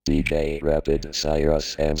DJ Rapid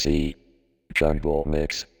Cyrus MC Jungle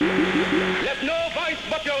Mix. Let no voice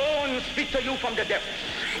but your own speak to you from the depths.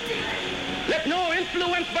 Let no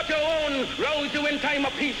influence but your own rouse you in time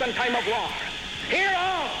of peace and time of war. Hear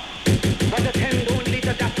all, but attend only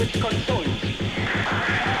to that which concerns you.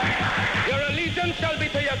 Your allegiance shall be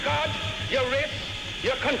to your God, your race,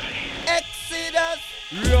 your country. Exodus.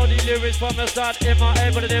 Real the lyrics from the start, in my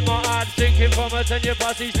head, but in my heart. Thinking from a 10-year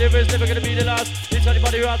past, these lyrics never gonna be the last. It's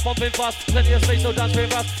anybody who has pumping fast, plenty of space, so dance very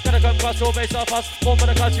fast. Gotta come cross, so base off us. One for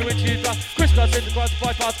the class, you in cheese blast. Crisscross, intercross,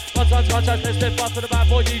 bypass. Constance, contact, let's step fast for the bad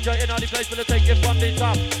boy DJ. In all the place, we'll take it from the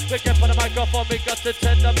top. We get for the microphone, we got to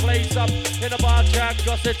set the place up. In the bar track,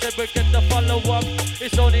 gossip, said we get the follow up.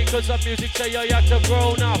 It's only cause of music, say you have to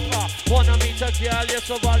grown up. Wanna meet a girl, yes,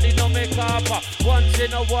 so all know make up. Once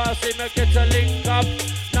in a while, say me get a link up.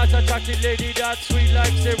 Not attractive lady that's sweet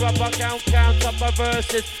like syrup. I count up my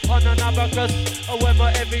verses on an abacus. When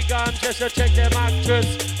my every gun just to check them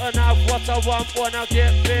actress. And have what I want when I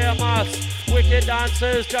get famous. Wicked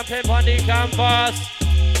dancers jumping on the canvas.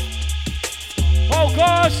 Oh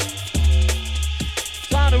gosh!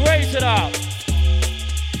 Time to raise it up.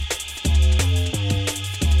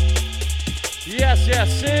 Yes, yes,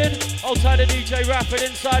 Sid. Outside the DJ Rapid,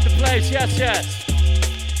 inside the place. Yes, yes.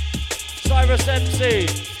 Cyrus MC.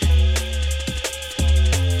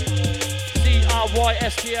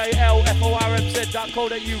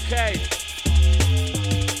 CRYSTALFORMZ.co.uk.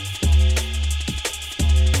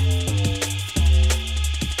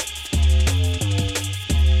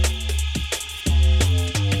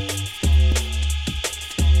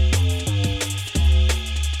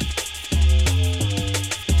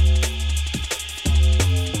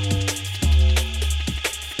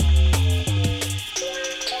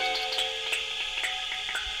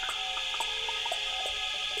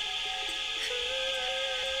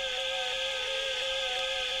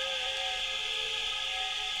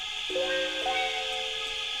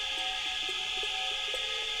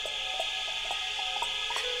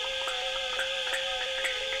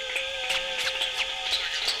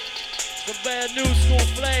 New school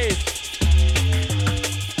flames.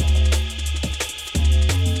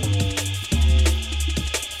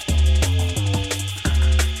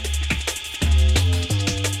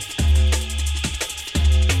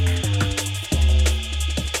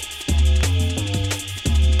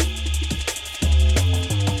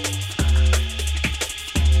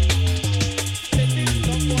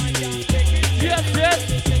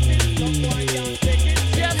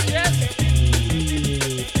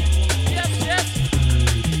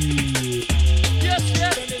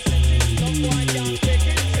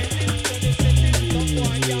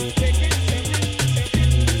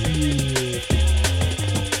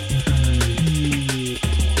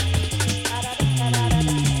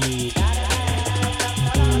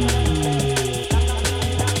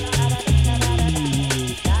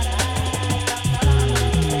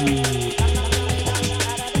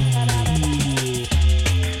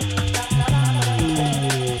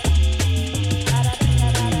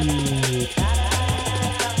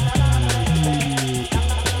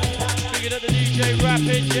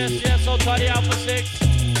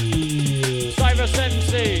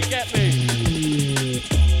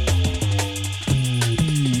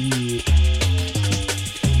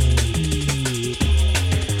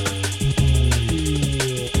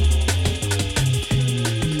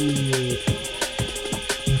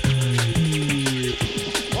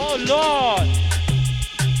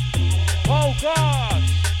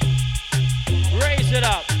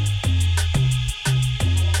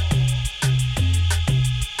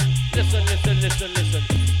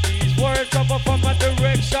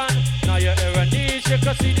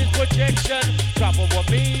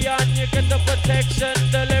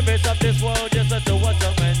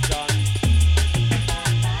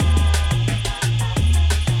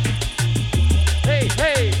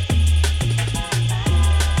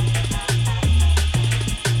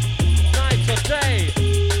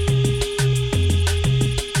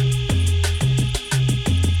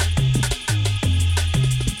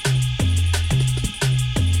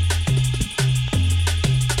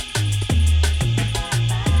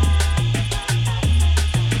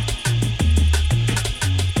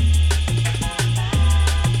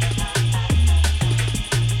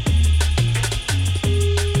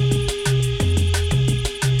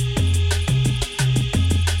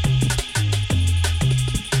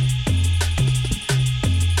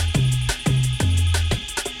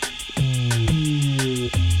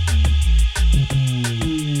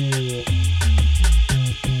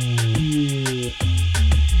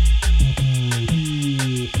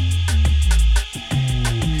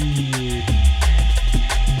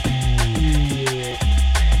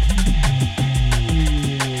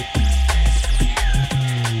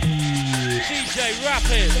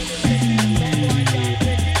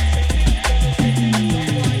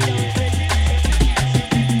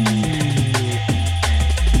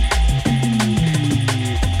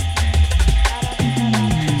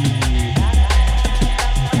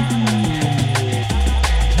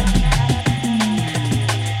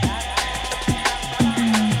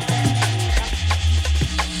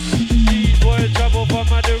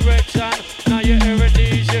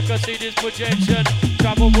 see this projection.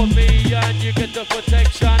 Travel with me and you get the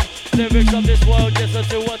protection. Lyrics of this world, yes, I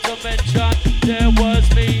do what to mention. There was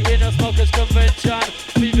me in a smokers convention.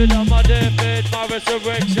 Leaving on my deathbed, my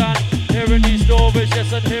resurrection. Hearing these stories,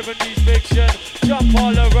 yes, and hearing these fiction. Jump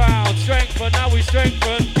all around, strengthen, now we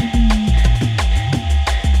strengthen.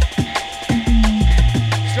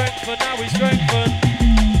 Strengthen, now we strengthen.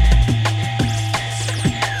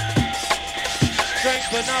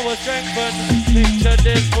 Strengthen, now we strengthen. Picture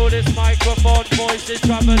this through this microphone. Voices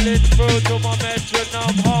travelling through to my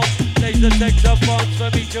metronome home. Laser texophones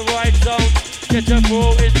for me to write zones. Get your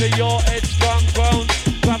through into your headstrong groans.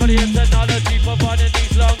 Gravity and technology providing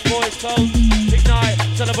these long voice tones. Ignite,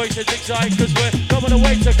 celebrations excite, cause we're going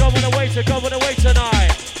away to, going away to, going away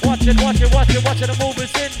tonight. Watching, watching, watching, watching the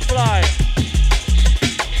movements in flight.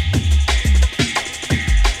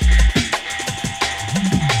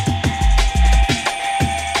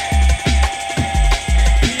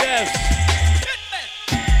 Yes.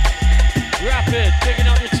 Rapid, digging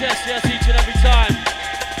up your chest, yes, each and every time.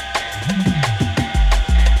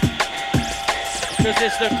 Cause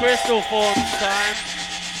it's the Crystalformz time.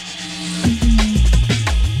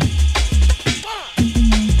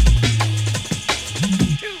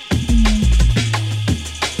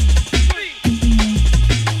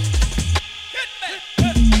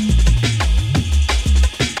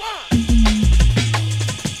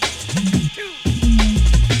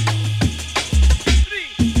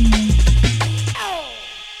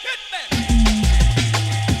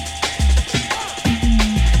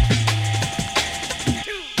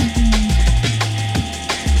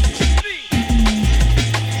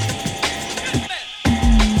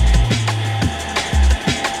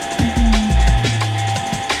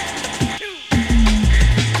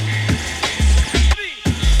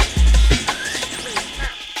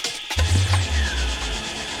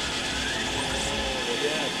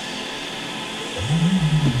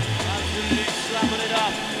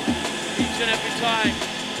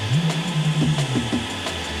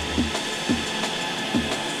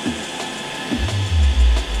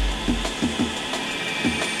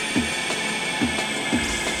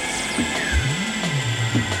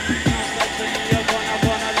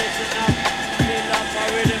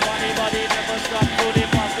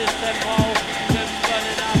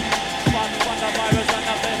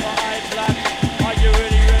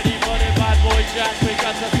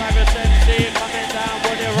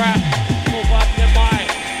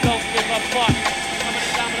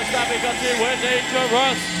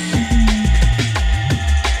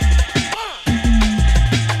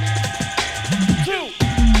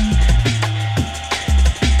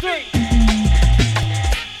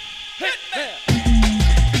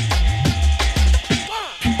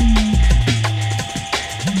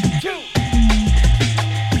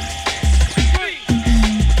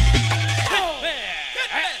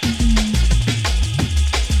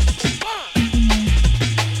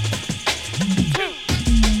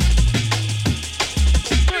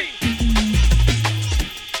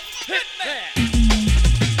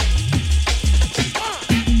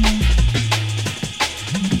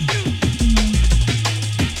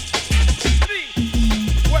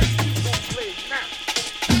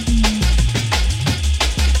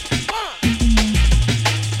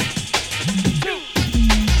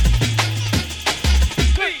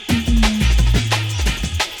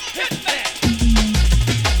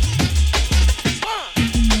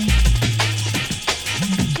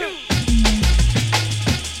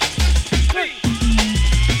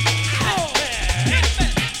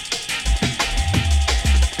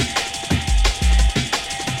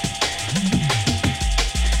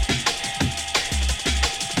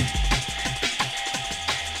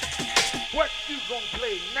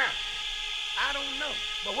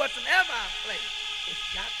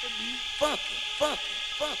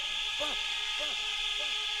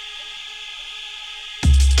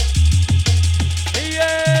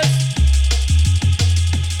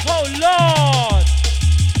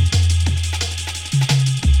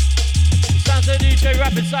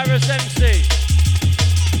 Rapid Cyrus MC.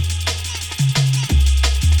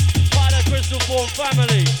 Part of the Crystalformz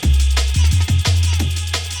family.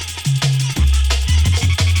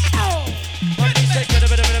 Let me take a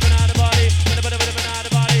bit of a banana body, get a bit of a banana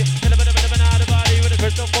body, get a bit of a banana body with a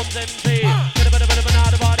Crystalformz MC. Get a bit of a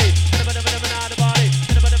banana body, get a bit of a banana body,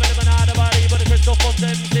 get a bit of a banana body with a Crystalformz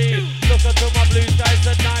MC. Look into my blue skies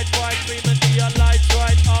at night, bright, beaming the lights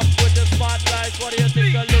right up with the spotlights. What do you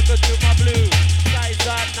think? I look into my blue skies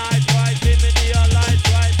at night, bright, beaming the lights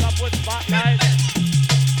right up with spotlights.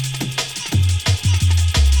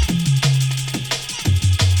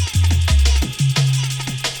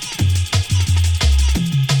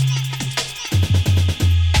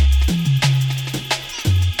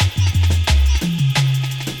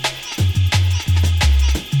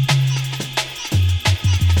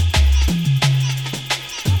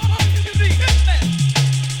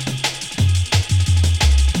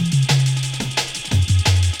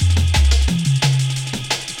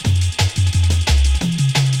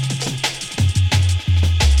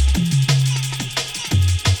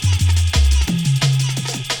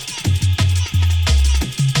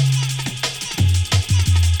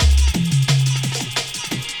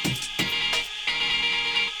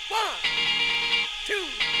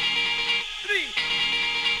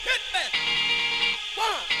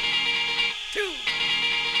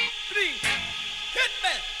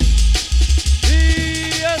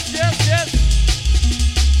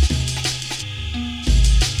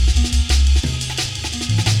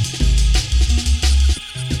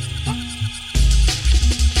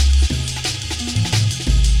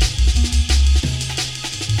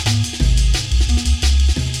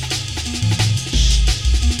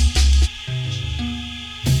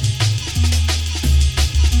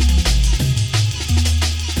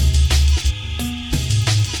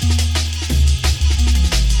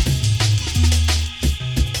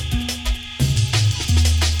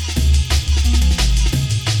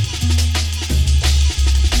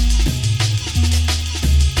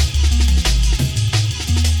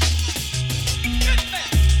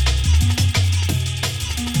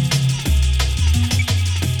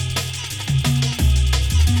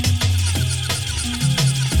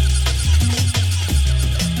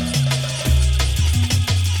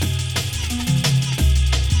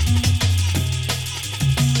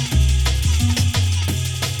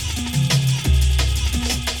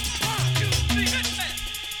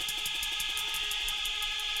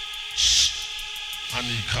 I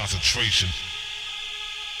need concentration.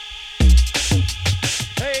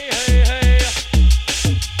 Hey, hey, hey.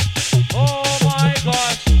 Oh my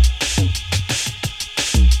gosh.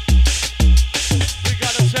 We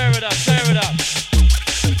gotta tear it up, tear it up.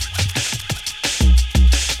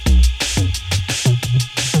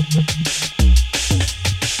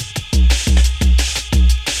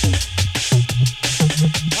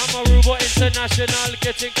 International,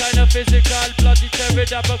 getting kind of physical, bloody tear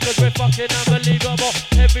it up because we're fucking unbelievable.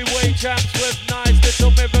 Heavyweight champs with nice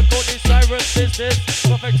little miracle. This Cyrus business,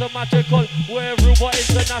 perfect and magical. We're Ruba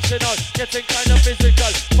International, getting kind of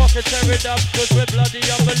physical. Fucking tear it up because we're bloody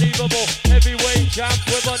unbelievable. Heavyweight champs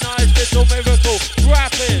with a nice little miracle.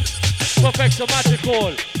 Rapid, perfect and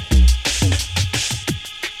magical.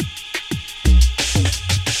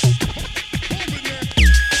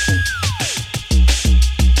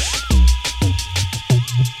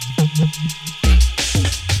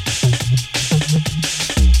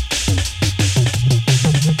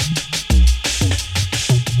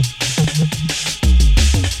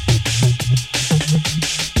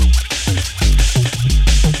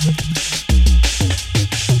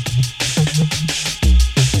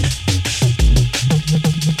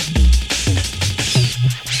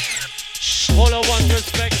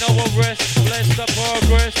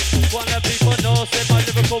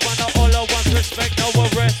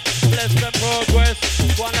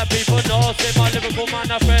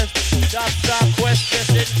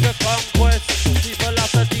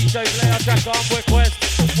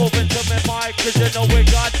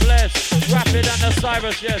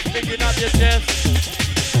 Yes, picking up your chest.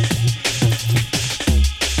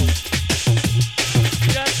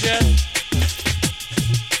 Yes, yes.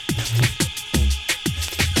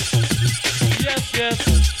 Yes,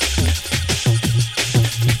 yes.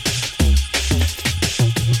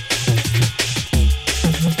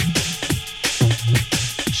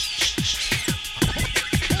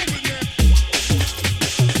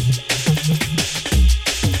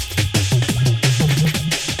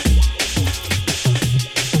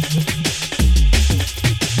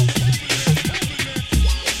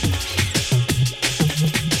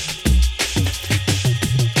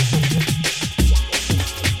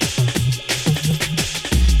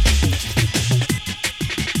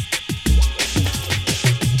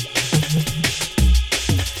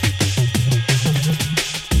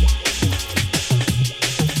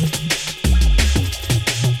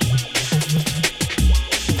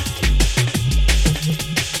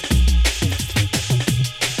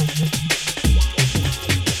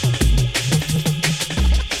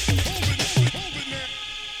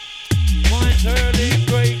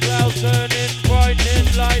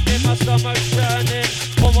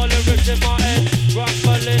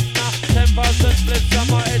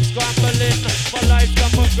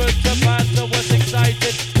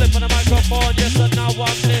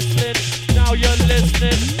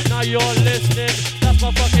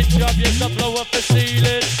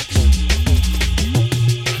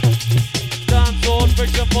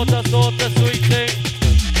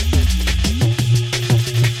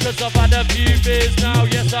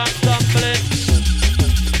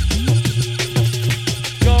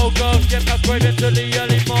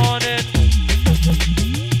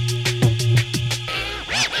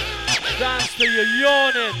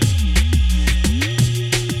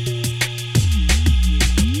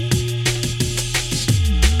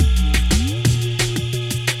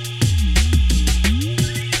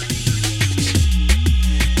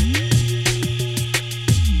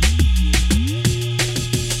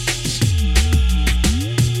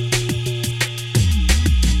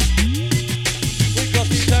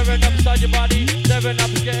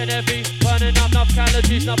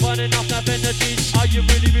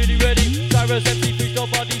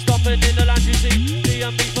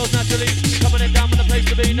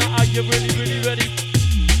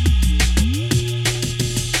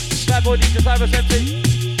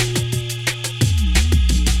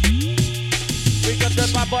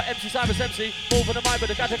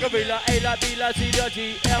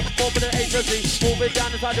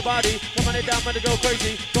 Inside the body, coming it down when they go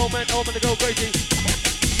crazy, going home when they go crazy.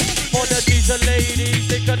 For the decent ladies,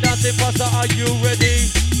 think of dancing pasta, are you ready?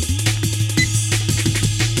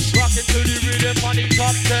 Rocking to the rhythm on the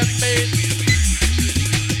top 10 beat.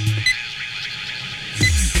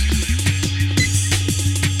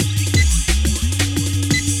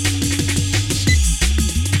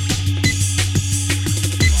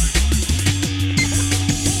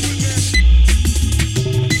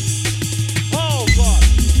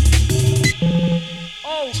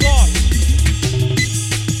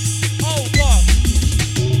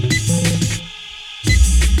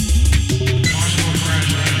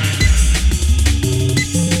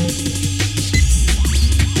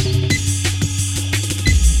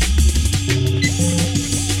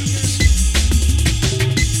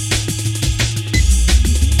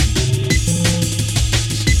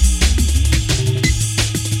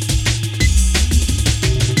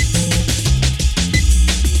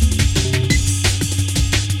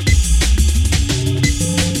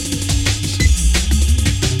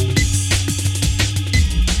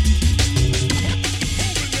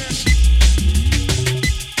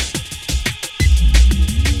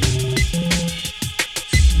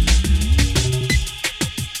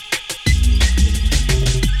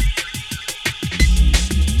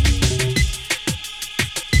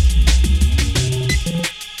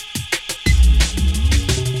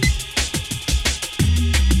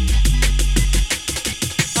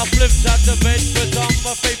 veg for some,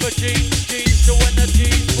 my favorite jeans to energy,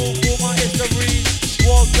 smooth for my history.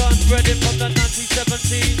 War gun ready from the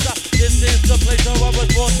 1970s. This is the place where I was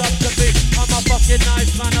brought up to be. I'm a fucking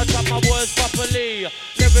nice man, I drop my words properly.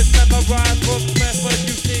 Lyrics memorized from methods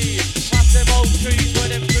you see. Past them old trees where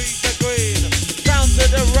them trees are green. Down to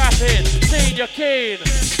the rapid, senior keen.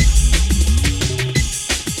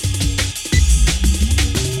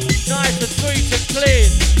 Nice and sweet and clean.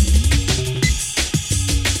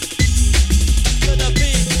 To the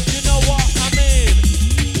beat, you know what I mean.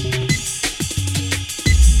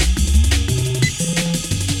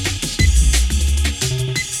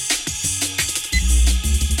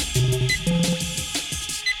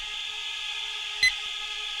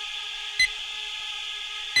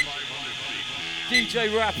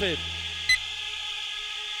 DJ Rapid.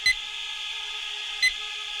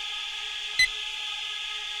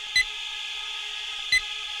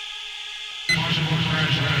 Possible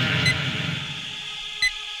crash landing.